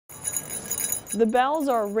The bells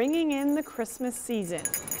are ringing in the Christmas season.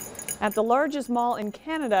 At the largest mall in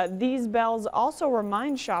Canada, these bells also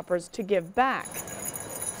remind shoppers to give back.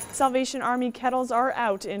 Salvation Army kettles are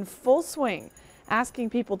out in full swing,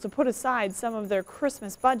 asking people to put aside some of their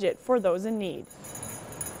Christmas budget for those in need.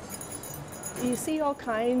 You see all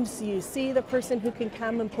kinds. You see the person who can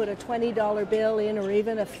come and put a $20 bill in, or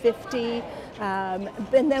even a $50.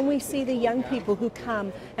 And then we see the young people who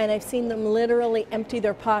come, and I've seen them literally empty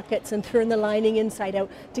their pockets and turn the lining inside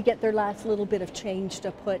out to get their last little bit of change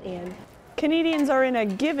to put in. Canadians are in a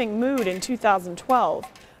giving mood in 2012.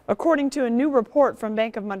 According to a new report from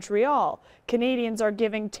Bank of Montreal, Canadians are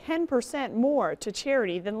giving 10% more to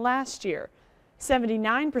charity than last year.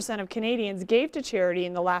 79% of Canadians gave to charity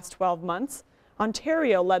in the last 12 months.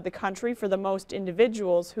 Ontario led the country for the most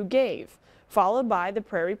individuals who gave, followed by the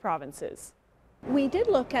Prairie provinces. We did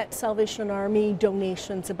look at Salvation Army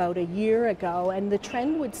donations about a year ago, and the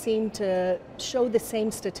trend would seem to show the same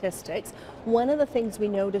statistics. One of the things we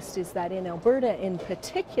noticed is that in Alberta in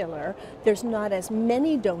particular, there's not as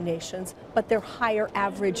many donations, but they're higher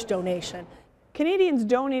average donation. Canadians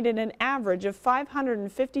donated an average of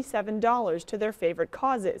 $557 to their favorite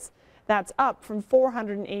causes. That's up from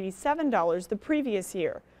 $487 the previous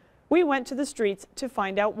year. We went to the streets to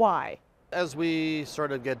find out why. As we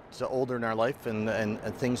sort of get older in our life and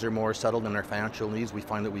things are more settled in our financial needs, we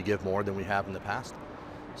find that we give more than we have in the past.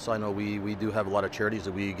 So I know we do have a lot of charities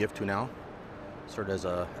that we give to now, sort of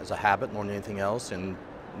as a habit more than anything else, and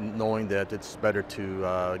knowing that it's better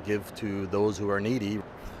to give to those who are needy.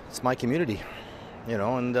 It's my community, you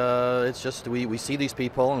know, and it's just we see these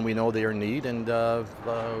people and we know they are in need, and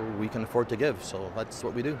we can afford to give, so that's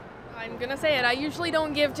what we do. I'm gonna say it. I usually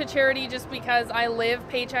don't give to charity just because I live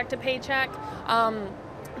paycheck to paycheck.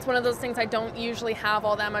 It's one of those things I don't usually have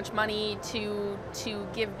all that much money to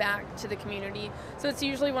give back to the community. So it's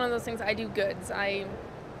usually one of those things I do goods. I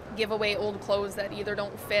give away old clothes that either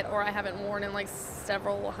don't fit or I haven't worn in like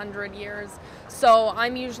several hundred years. So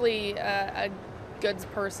I'm usually a goods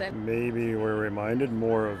person. Maybe we're reminded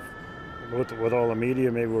more of, with all the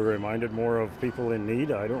media, maybe we're reminded more of people in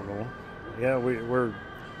need. I don't know. Yeah, we're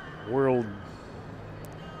world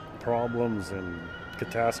problems and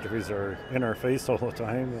catastrophes are in our face all the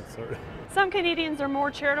time. Some Canadians are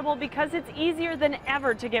more charitable because it's easier than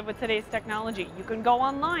ever to give with today's technology. You can go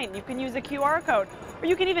online, you can use a QR code, or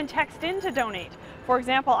you can even text in to donate. For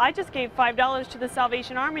example, I just gave $5 to the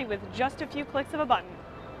Salvation Army with just a few clicks of a button.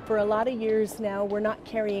 For a lot of years now, we're not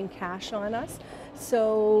carrying cash on us,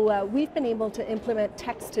 so we've been able to implement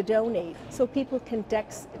text to donate. So people can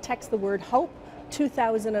text the word HOPE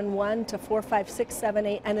 2001 to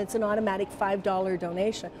 45678, and it's an automatic $5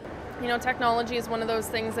 donation. You know, technology is one of those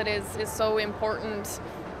things that is so important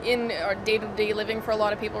in our day-to-day living for a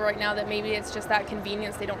lot of people right now, that maybe it's just that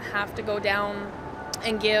convenience. They don't have to go down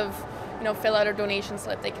and give, you know, fill out a donation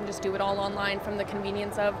slip. They can just do it all online from the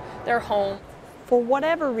convenience of their home. For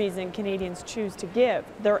whatever reason Canadians choose to give,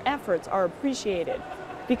 their efforts are appreciated,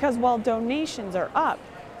 because while donations are up,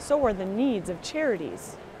 so are the needs of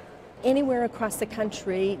charities. Anywhere across the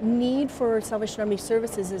country, need for Salvation Army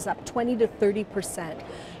services is up 20 to 30%.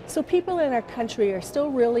 So people in our country are still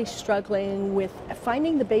really struggling with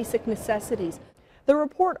finding the basic necessities. The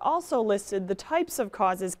report also listed the types of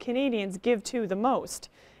causes Canadians give to the most.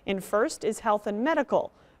 In first is health and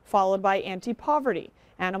medical, followed by anti-poverty,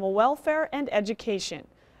 animal welfare, and education.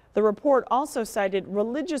 The report also cited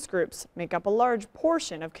religious groups make up a large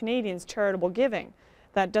portion of Canadians' charitable giving.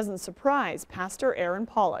 That doesn't surprise Pastor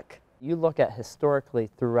Pollock. You look at historically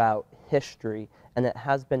throughout history, and it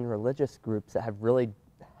has been religious groups that have really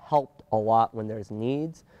helped a lot when there's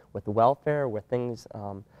needs, with welfare, with things,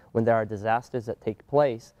 when there are disasters that take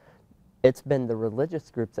place. It's been the religious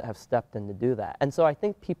groups that have stepped in to do that. And so I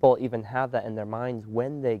think people even have that in their minds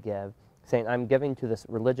when they give, saying, I'm giving to this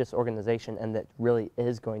religious organization and that really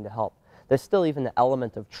is going to help. There's still even the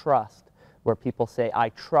element of trust, where people say, I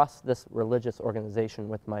trust this religious organization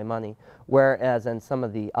with my money, whereas in some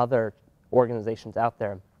of the other organizations out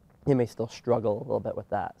there, you may still struggle a little bit with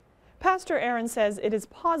that. Pastor Aaron says it is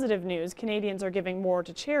positive news Canadians are giving more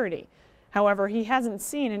to charity. However, he hasn't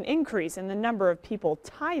seen an increase in the number of people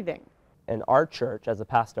tithing. In our church, as a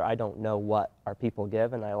pastor, I don't know what our people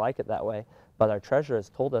give, and I like it that way, but our treasurer has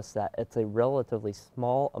told us that it's a relatively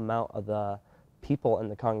small amount of the people in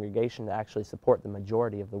the congregation that actually support the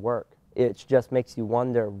majority of the work. It just makes you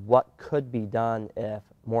wonder what could be done if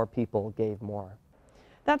more people gave more.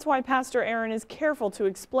 That's why Pastor Aaron is careful to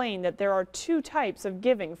explain that there are two types of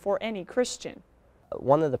giving for any Christian.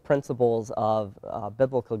 One of the principles of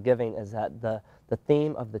biblical giving is that the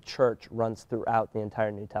theme of the church runs throughout the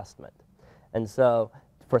entire New Testament. And so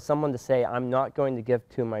for someone to say, I'm not going to give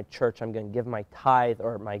to my church, I'm going to give my tithe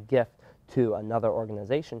or my gift to another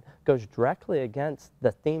organization, goes directly against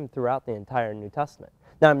the theme throughout the entire New Testament.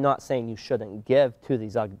 Now, I'm not saying you shouldn't give to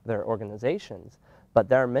these other organizations, but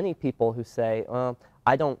there are many people who say,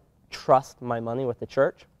 I don't trust my money with the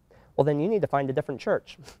church. Well, then you need to find a different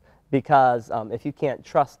church. Because if you can't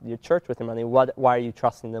trust your church with your money, why are you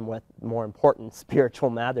trusting them with more important spiritual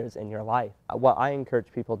matters in your life? What I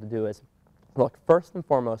encourage people to do is look first and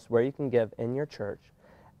foremost where you can give in your church,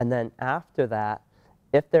 and then after that,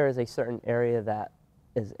 if there is a certain area that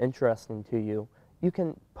is interesting to you, you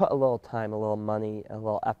can put a little time, a little money, a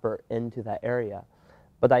little effort into that area.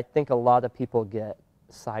 But I think a lot of people get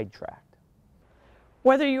sidetracked.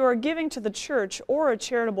 Whether you are giving to the church or a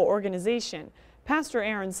charitable organization, Pastor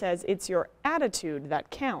Aaron says it's your attitude that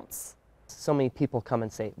counts. So many people come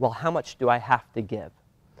and say, well, how much do I have to give?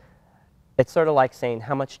 It's sort of like saying,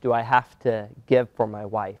 how much do I have to give for my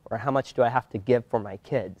wife? Or how much do I have to give for my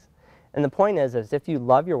kids? And the point is if you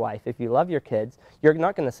love your wife, if you love your kids, you're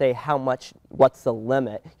not going to say how much, what's the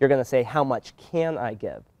limit? You're going to say, how much can I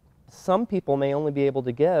give? Some people may only be able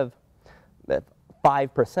to give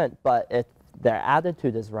 5%, but if their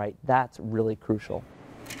attitude is right, that's really crucial.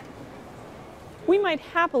 We might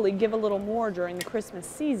happily give a little more during the Christmas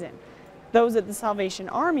season. Those at the Salvation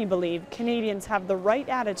Army believe Canadians have the right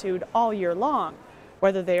attitude all year long,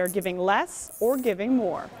 whether they are giving less or giving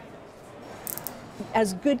more.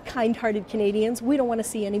 As good, kind-hearted Canadians, we don't want to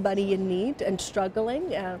see anybody in need and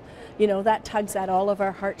struggling. You know, that tugs at all of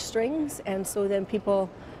our heartstrings, and so then people,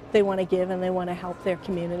 they want to give and they want to help their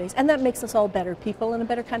communities. And that makes us all better people and a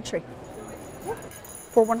better country.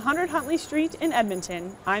 For 100 Huntley Street in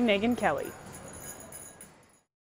Edmonton, I'm Meagan Kelly.